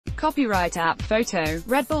Copyright app photo,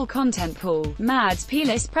 Red Bull content pool. Mads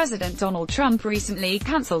PihlUS President Donald Trump recently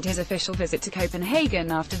cancelled his official visit to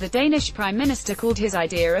Copenhagen after the Danish Prime Minister called his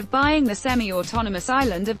idea of buying the semi-autonomous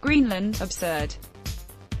island of Greenland absurd.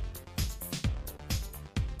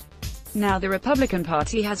 Now the Republican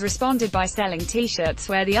Party has responded by selling t-shirts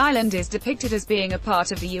where the island is depicted as being a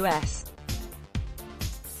part of the U.S.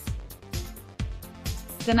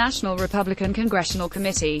 The National Republican Congressional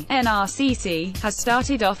Committee, NRCC, has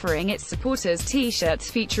started offering its supporters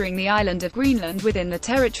t-shirts featuring the island of Greenland within the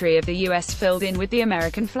territory of the U.S. filled in with the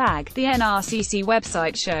American flag, the NRCC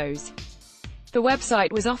website shows. The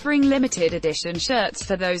website was offering limited edition shirts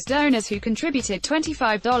for those donors who contributed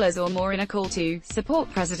 $25 or more in a call to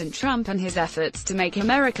support President Trump and his efforts to make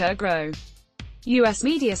America grow. U.S.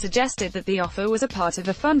 media suggested that the offer was a part of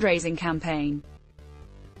a fundraising campaign.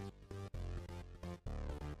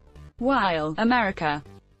 While America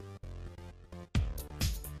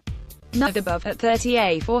noted above at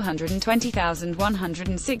 30A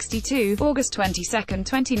 420,162, August 22,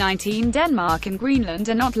 2019, Denmark and Greenland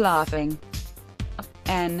are not laughing.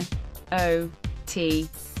 N-O-T-H-E-R-N-S-T-Y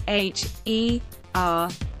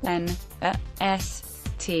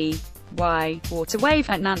water wave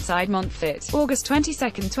at Nanside Montfort, August 22,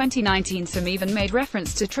 2019. Some even made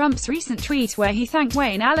reference to Trump's recent tweet where he thanked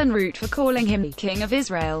Wayne Allen Root for calling him the King of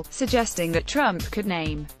Israel, suggesting that Trump could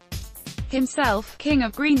name himself King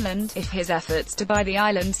of Greenland if his efforts to buy the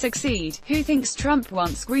island succeed. Who thinks Trump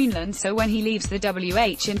wants Greenland so when he leaves the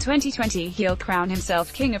WH in 2020 he'll crown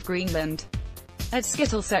himself King of Greenland? At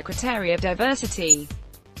Skittle Secretary of Diversity.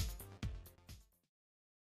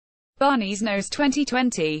 Barney's Nose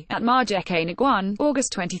 2020, at Marjekanaguan,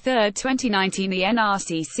 August 23, 2019. The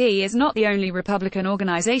NRCC is not the only Republican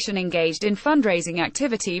organization engaged in fundraising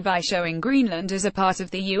activity by showing Greenland as a part of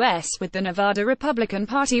the U.S., with the Nevada Republican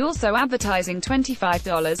Party also advertising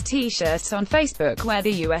 $25 t-shirts on Facebook where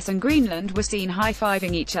the U.S. and Greenland were seen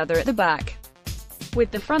high-fiving each other at the back, with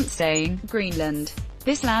the front saying, "Greenland.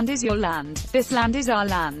 This land is your land. This land is our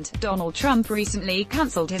land." Donald Trump recently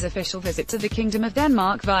cancelled his official visit to the Kingdom of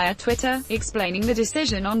Denmark via Twitter, explaining the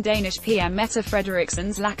decision on Danish PM Mette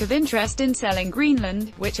Frederiksen's lack of interest in selling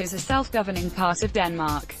Greenland, which is a self-governing part of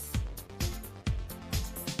Denmark.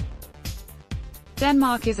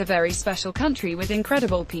 Denmark is a very special country with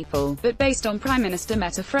incredible people, but based on Prime Minister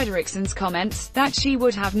Mette Frederiksen's comments, that she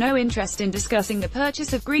would have no interest in discussing the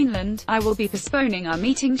purchase of Greenland, I will be postponing our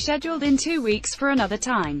meeting scheduled in 2 weeks for another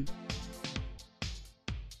time.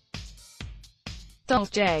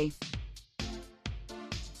 Donald J.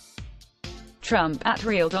 Trump, at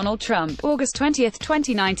Real Donald Trump, August 20,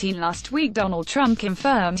 2019. Last week Donald Trump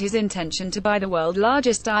confirmed his intention to buy the world's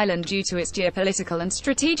largest island due to its geopolitical and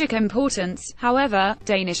strategic importance. However,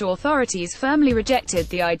 Danish authorities firmly rejected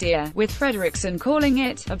the idea, with Frederiksen calling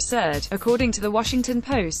it absurd. According to the Washington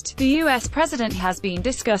Post, the U.S. president has been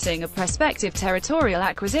discussing a prospective territorial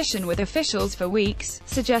acquisition with officials for weeks,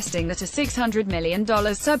 suggesting that a $600 million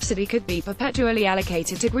subsidy could be perpetually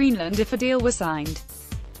allocated to Greenland if a deal were signed.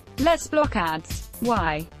 Let's block ads.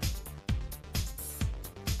 Why?